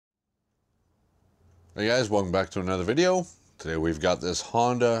Hey guys, welcome back to another video. Today we've got this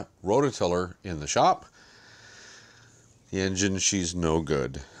Honda rototiller in the shop. The engine, she's no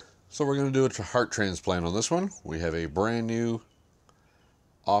good. So we're going to do a heart transplant on this one. We have a brand new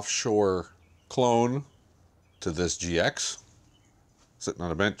offshore clone to this GX sitting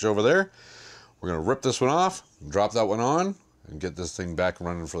on a bench over there. We're going to rip this one off, drop that one on, and get this thing back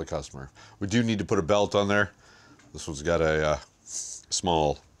running for the customer. We do need to put a belt on there. This one's got a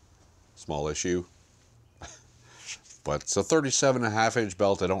small issue. But it's a 37.5 inch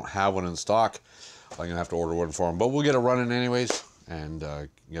belt. I don't have one in stock. I'm going to have to order one for them. But we'll get it running anyways and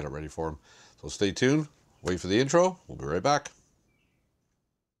get it ready for them. So stay tuned. Wait for the intro. We'll be right back.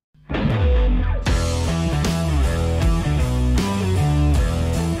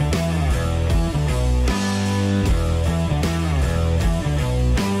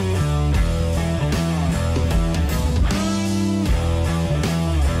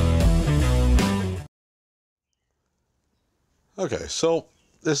 Okay, so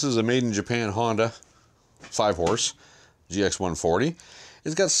this is a made in Japan Honda 5-horse GX140.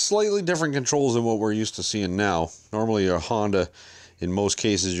 It's got slightly different controls than what we're used to seeing now. Normally a Honda, in most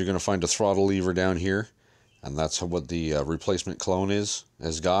cases, you're going to find a throttle lever down here, and that's what the replacement clone has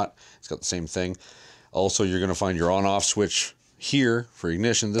got. It's got the same thing. Also, you're going to find your on-off switch here for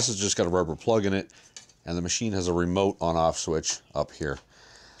ignition. This has just got a rubber plug in it, and the machine has a remote on-off switch up here.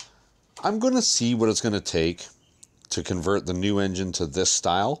 I'm going to see what it's going to take to convert the new engine to this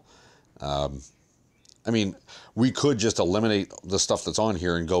style. I mean, we could just eliminate the stuff that's on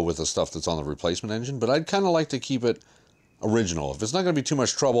here and go with the stuff that's on the replacement engine, but I'd kind of like to keep it original. If it's not going to be too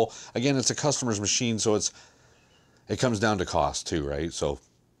much trouble, again, it's a customer's machine, so it comes down to cost too, right? So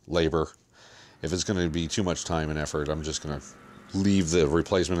labor. If it's going to be too much time and effort, I'm just going to leave the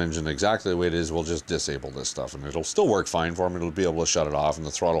replacement engine exactly the way it is. We'll just disable this stuff, and it'll still work fine for them. It'll be able to shut it off, and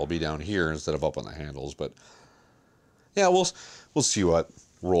the throttle will be down here instead of up on the handles, but yeah, we'll see what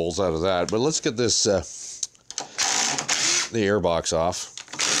rolls out of that. But let's get this the airbox off.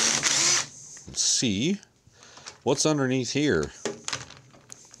 Let's see what's underneath here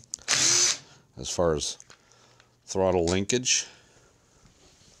as far as throttle linkage.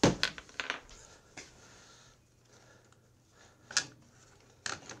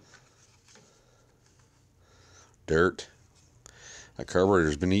 Dirt. That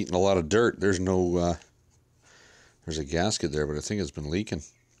carburetor's been eating a lot of dirt. There's no there's a gasket there, but I think it's been leaking.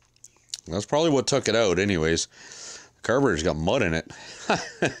 That's probably what took it out anyways. The carburetor's got mud in it.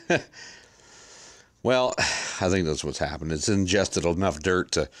 Well, I think that's what's happened. It's ingested enough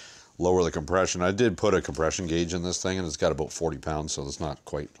dirt to lower the compression. I did put a compression gauge in this thing, and it's got about 40 pounds, so it's not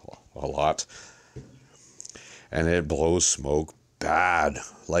quite a lot. And it blows smoke bad.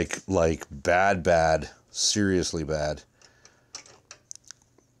 Like bad. Seriously bad.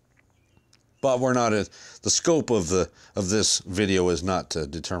 But we're not the scope of this video is not to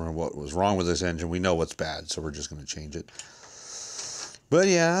determine what was wrong with this engine. We know what's bad, so we're just going to change it. But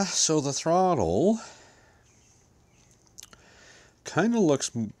yeah, so the throttle kind of looks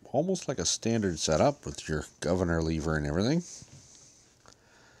almost like a standard setup with your governor lever and everything.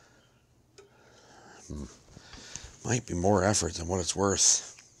 Might be more effort than what it's worth.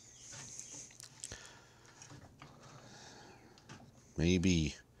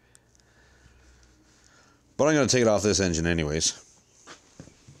 Maybe. But I'm going to take it off this engine anyways.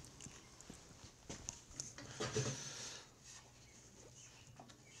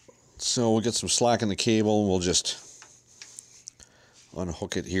 So we'll get some slack in the cable and we'll just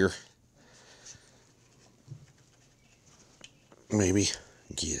unhook it here. Maybe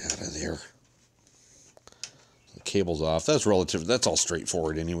get out of there. The cable's off. That's relative. That's all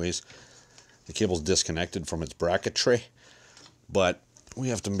straightforward anyways. The cable's disconnected from its bracket tray. But we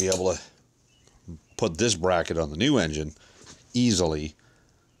have to be able to put this bracket on the new engine easily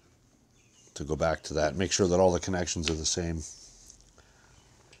to go back to that. Make sure that all the connections are the same.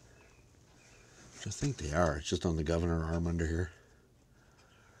 Which I think they are. It's just on the governor arm under here.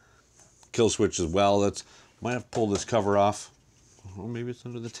 Kill switch as well. That's might have to pull this cover off. Oh, maybe it's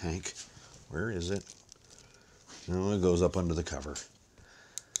under the tank. Where is it? No, it goes up under the cover.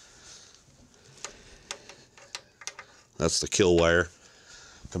 That's the kill wire.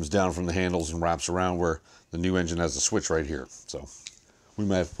 Comes down from the handles and wraps around where the new engine has the switch right here. So we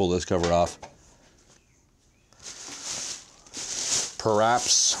might have to pull this cover off.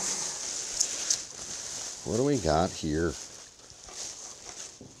 Perhaps. What do we got here?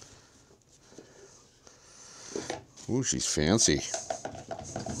 Ooh, she's fancy.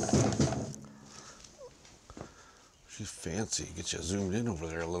 She's fancy. Get you zoomed in over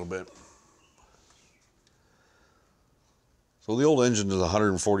there a little bit. So the old engine is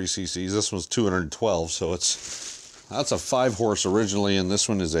 140 cc's. This one's 212, so that's a 5-horse originally, and this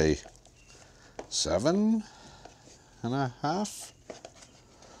one is a 7 and a half,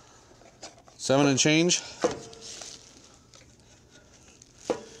 7 and change.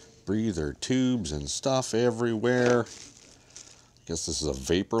 Breather tubes and stuff everywhere. I guess this is a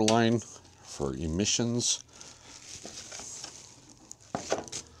vapor line for emissions.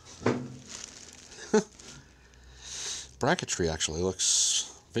 Bracketry actually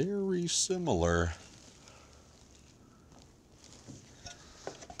looks very similar.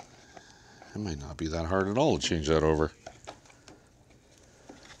 It might not be that hard at all to change that over.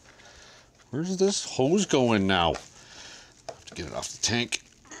 Where's this hose going now? I have to get it off the tank.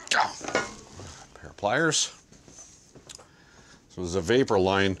 Pair of pliers. So there's a vapor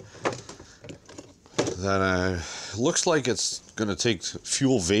line that looks like it's going to take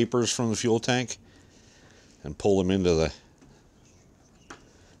fuel vapors from the fuel tank and pull them into the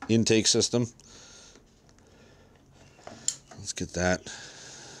intake system. Let's get that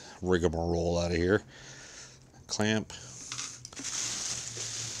rigmarole out of here. Clamp.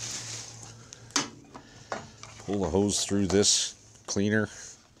 Pull the hose through this cleaner.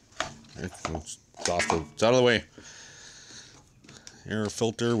 It's out of the way. Air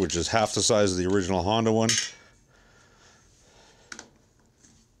filter, which is half the size of the original Honda one.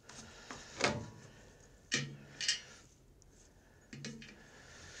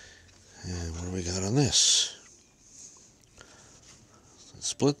 And what do we got on this? Is it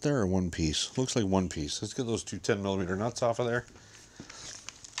split there or one piece? Looks like one piece. Let's get those two 10mm nuts off of there.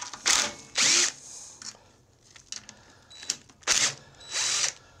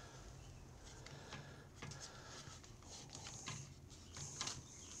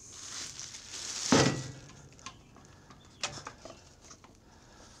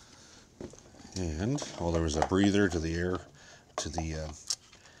 And, oh, there was a breather to the air, to the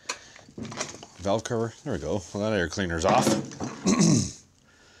valve cover. There we go. Well, that air cleaner's off. So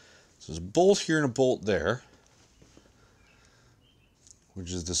there's a bolt here and a bolt there,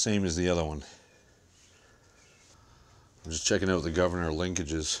 which is the same as the other one. I'm just checking out the governor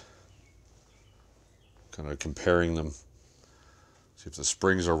linkages, kind of comparing them. See if the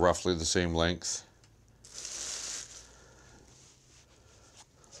springs are roughly the same length.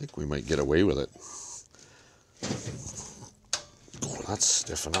 I think we might get away with it. Oh, that's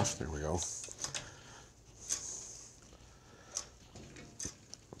stiff enough. There we go.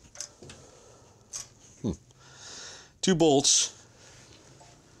 Two bolts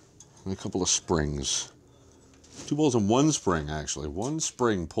and a couple of springs. Two bolts and one spring, actually. One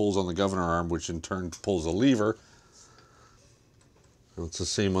spring pulls on the governor arm, which in turn pulls the lever. And it's the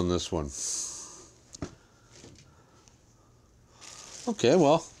same on this one. Okay,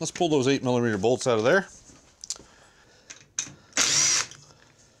 well, let's pull those 8mm bolts out of there.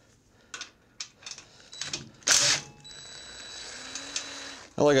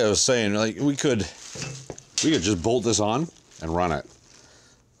 Now, like I was saying, like we could just bolt this on and run it.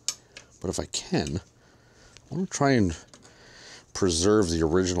 But if I can, I want to try and preserve the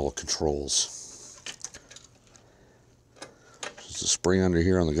original controls. Just a spring under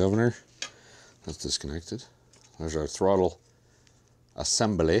here on the governor. That's disconnected. There's our throttle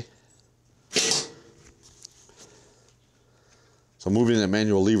assembly. So moving that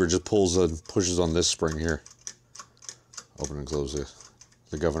manual lever just pulls and pushes on this spring here. Open and close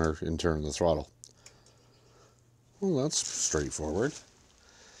the governor, in turn the throttle. Well, that's straightforward.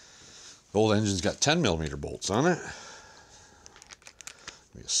 The old engine's got 10mm bolts on it.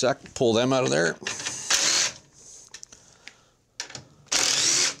 Give me a sec, pull them out of there.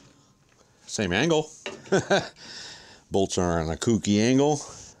 Same angle. Bolts are on a kooky angle.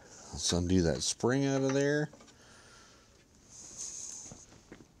 Let's undo that spring out of there.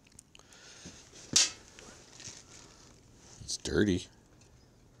 It's dirty.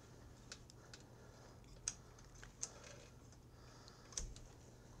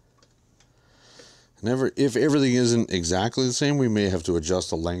 And if everything isn't exactly the same, we may have to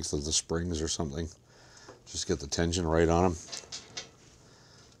adjust the length of the springs or something. Just get the tension right on them.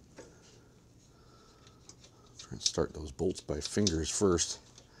 Try and start those bolts by fingers first.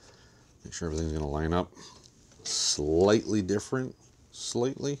 Make sure everything's going to line up. Slightly different.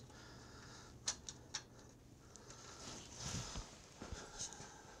 Slightly.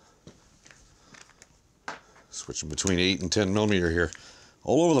 Switching between 8 and 10mm here.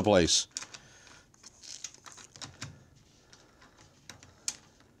 All over the place.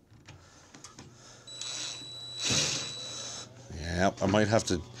 Yep, I might have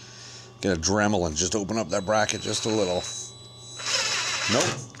to get a Dremel and just open up that bracket just a little.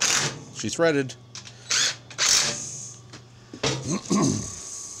 Nope, she threaded.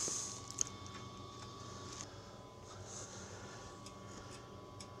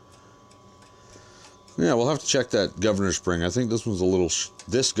 Yeah, we'll have to check that governor spring. I think this one's a little,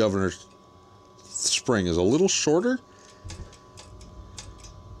 this governor spring is a little shorter.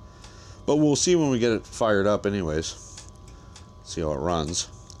 But we'll see when we get it fired up anyways. See how it runs.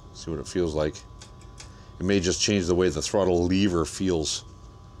 See what it feels like. It may just change the way the throttle lever feels.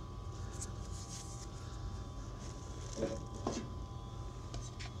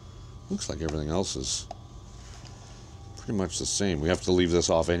 Looks like everything else is pretty much the same. We have to leave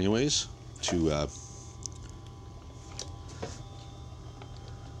this off anyways to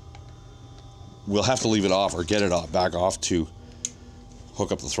we'll have to leave it off or get it off, back off to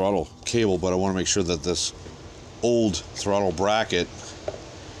hook up the throttle cable, but I want to make sure that this old throttle bracket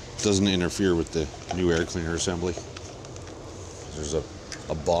doesn't interfere with the new air cleaner assembly. There's a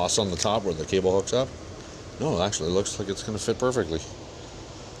boss on the top where the cable hooks up. No, actually it looks like it's going to fit perfectly.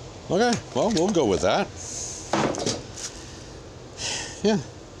 Okay, well, we'll go with that. Yeah.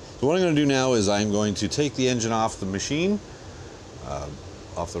 So what I'm going to do now is I'm going to take the engine off the machine,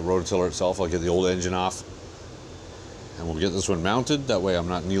 off the rototiller itself. I'll get the old engine off, and we'll get this one mounted. That way I'm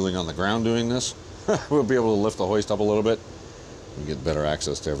not kneeling on the ground doing this. We'll be able to lift the hoist up a little bit and get better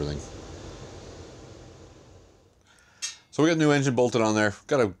access to everything. So we got a new engine bolted on there.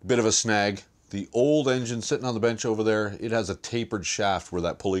 Got a bit of a snag. The old engine sitting on the bench over there, it has a tapered shaft where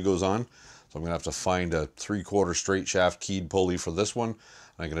that pulley goes on. So I'm gonna have to find a 3/4 straight shaft keyed pulley for this one.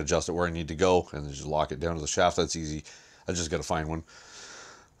 I can adjust it where I need to go and then just lock it down to the shaft. That's easy. I just gotta find one.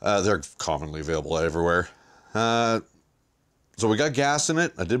 They're commonly available everywhere. So we got gas in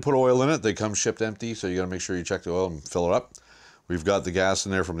it. I did put oil in it. They come shipped empty, so you gotta make sure you check the oil and fill it up. We've got the gas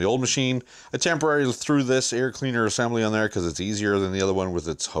in there from the old machine. I temporarily threw this air cleaner assembly on there because it's easier than the other one with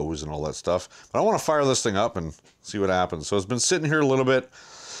its hose and all that stuff. But I want to fire this thing up and see what happens. So it's been sitting here a little bit.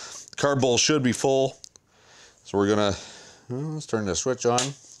 The carb bowl should be full. So we're gonna, let's turn the switch on,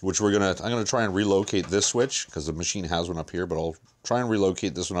 which I'm gonna try and relocate this switch because the machine has one up here, but I'll try and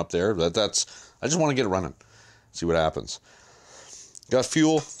relocate this one up there. I just want to get it running, see what happens. Got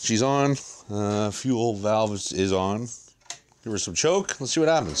fuel, she's on. Fuel valve is on. Give her some choke. Let's see what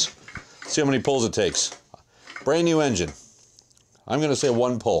happens. See how many pulls it takes. Brand new engine. I'm going to say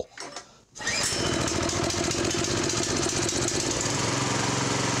 1 pull.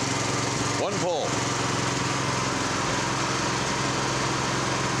 1 pull.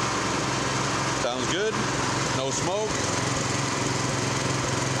 Sounds good. No smoke.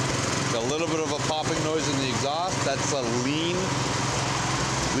 Got a little bit of a popping noise in the exhaust. That's a lean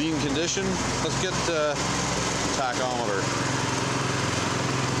condition. Let's get tachometer.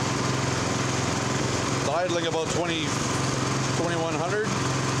 Idling about 2100.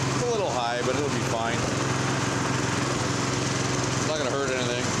 It's a little high, but it'll be fine. It's not gonna hurt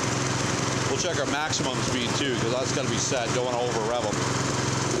anything. We'll check our maximum speed too, because that's gotta be set. Don't want to over rev them.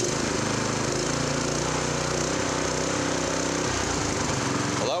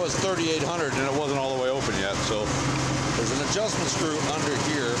 Well, that was 3800 and it wasn't all the way open yet, so there's an adjustment screw under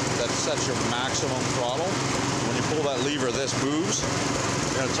here that sets your maximum throttle. When you pull that lever, this moves.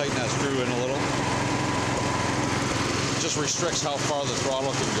 You're gonna tighten that screw in a little. Just restricts how far the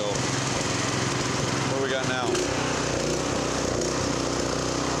throttle can go. What do we got now?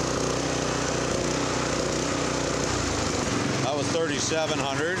 That was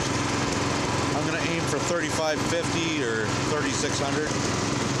 3700. I'm gonna aim for 3550 or 3600.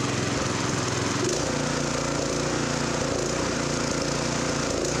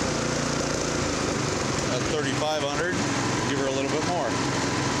 That's 3500. Give her a little bit more.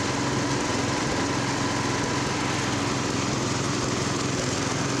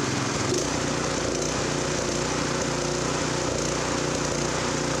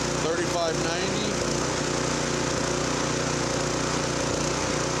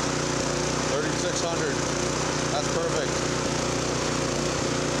 3600. That's perfect.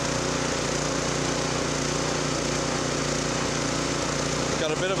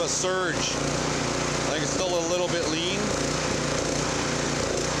 Got a bit of a surge. I think it's still a little bit lean.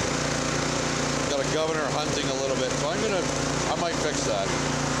 Got a governor hunting a little bit, so I might fix that.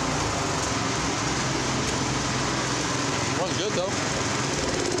 Runs good though.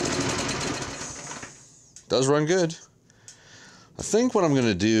 Does run good. I think what I'm going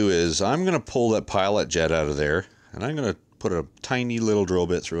to do is I'm going to pull that pilot jet out of there, and I'm going to put a tiny little drill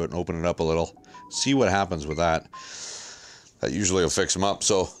bit through it and open it up a little. See what happens with that. That usually will fix them up.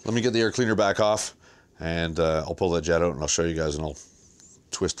 So let me get the air cleaner back off, and I'll pull that jet out and I'll show you guys, and I'll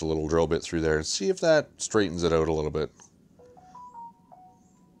twist a little drill bit through there and see if that straightens it out a little bit.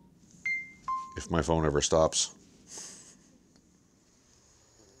 If my phone ever stops.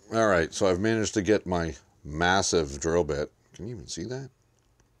 All right, so I've managed to get my massive drill bit. Can you even see that?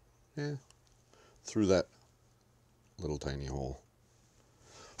 Yeah. through that little tiny hole.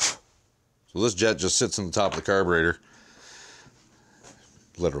 So this jet just sits in the top of the carburetor.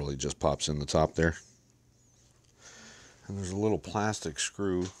 Literally just pops in the top there. And there's a little plastic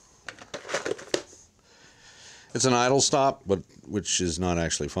screw. It's an idle stop, but which is not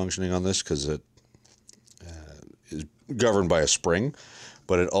actually functioning on this because it is governed by a spring,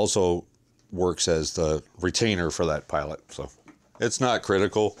 but it also works as the retainer for that pilot. So it's not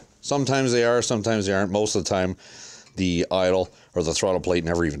critical. Sometimes they are, sometimes they aren't. Most of the time, the idle or the throttle plate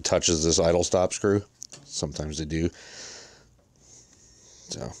never even touches this idle stop screw. Sometimes they do.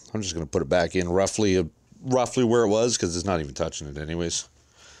 So I'm just going to put it back in roughly where it was because it's not even touching it anyways.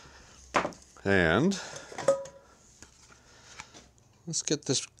 And let's get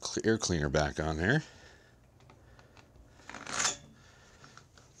this air cleaner back on there.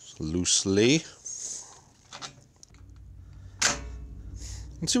 Loosely.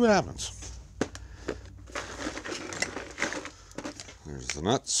 And see what happens. There's the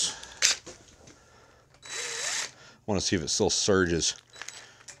nuts. I want to see if it still surges.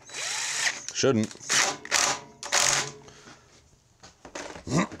 Shouldn't.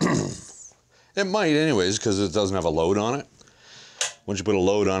 It might anyways because it doesn't have a load on it. Once you put a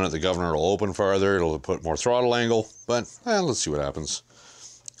load on it, the governor will open farther. It'll put more throttle angle. But let's see what happens.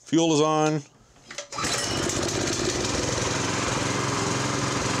 Fuel is on.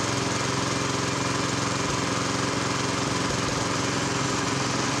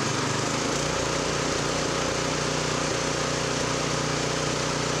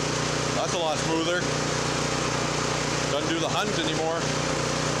 That's a lot smoother. Doesn't do the hunt anymore.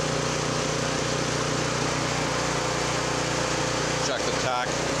 Check the tack.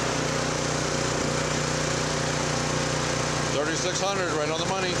 3600 right on the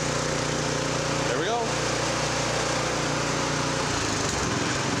money. There we go.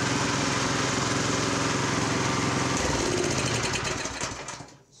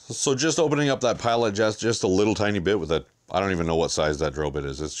 So just opening up that pilot just a little tiny bit with a, I don't even know what size that drill bit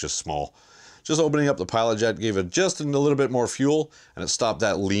is. It's just small. Just opening up the pilot jet gave it just a little bit more fuel, and it stopped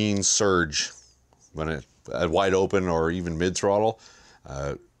that lean surge when it at wide open or even mid throttle.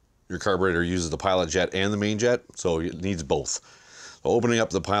 Your carburetor uses the pilot jet and the main jet, so it needs both. So opening up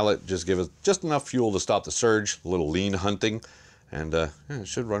the pilot just give it just enough fuel to stop the surge, a little lean hunting, and yeah, it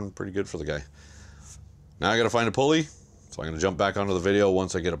should run pretty good for the guy. Now I got to find a pulley, so I'm going to jump back onto the video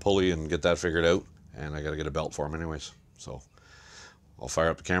once I get a pulley and get that figured out, and I got to get a belt for him anyways. So I'll fire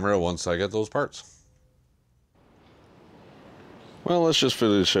up the camera once I get those parts. Well, let's just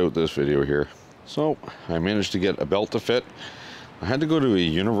finish out this video here. So I managed to get a belt to fit. I had to go to a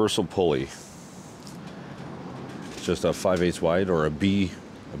universal pulley. It's just a 5/8 wide or a B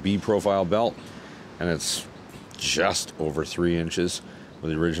profile belt, and it's just over 3 inches.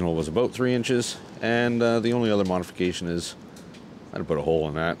 Well, the original was about 3 inches, and the only other modification is I had to put a hole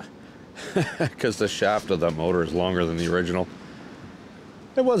in that because the shaft of that motor is longer than the original.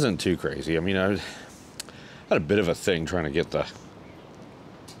 It wasn't too crazy. I mean, I had a bit of a thing trying to get the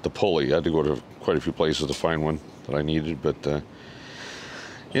pulley. I had to go to quite a few places to find one that I needed, but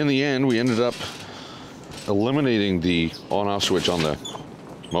in the end we ended up eliminating the on-off switch on the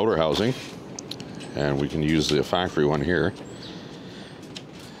motor housing, and we can use the factory one here.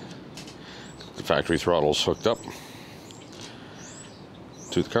 The factory throttle's hooked up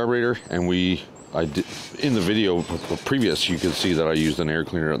to the carburetor, and I did in the video previous, you could see that I used an air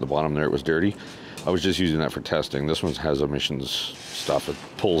cleaner at the bottom there. It was dirty. I was just using that for testing. This one has emissions stuff. It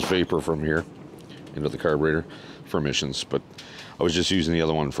pulls vapor from here into the carburetor for emissions, but I was just using the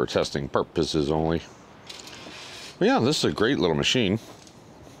other one for testing purposes only. But yeah, this is a great little machine.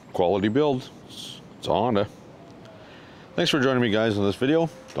 Quality build. It's a Honda. Thanks for joining me, guys, in this video.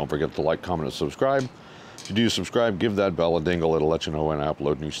 Don't forget to like, comment, and subscribe. If you do subscribe, give that bell a dingle. It'll let you know when I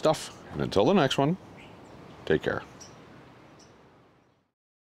upload new stuff. And until the next one, take care.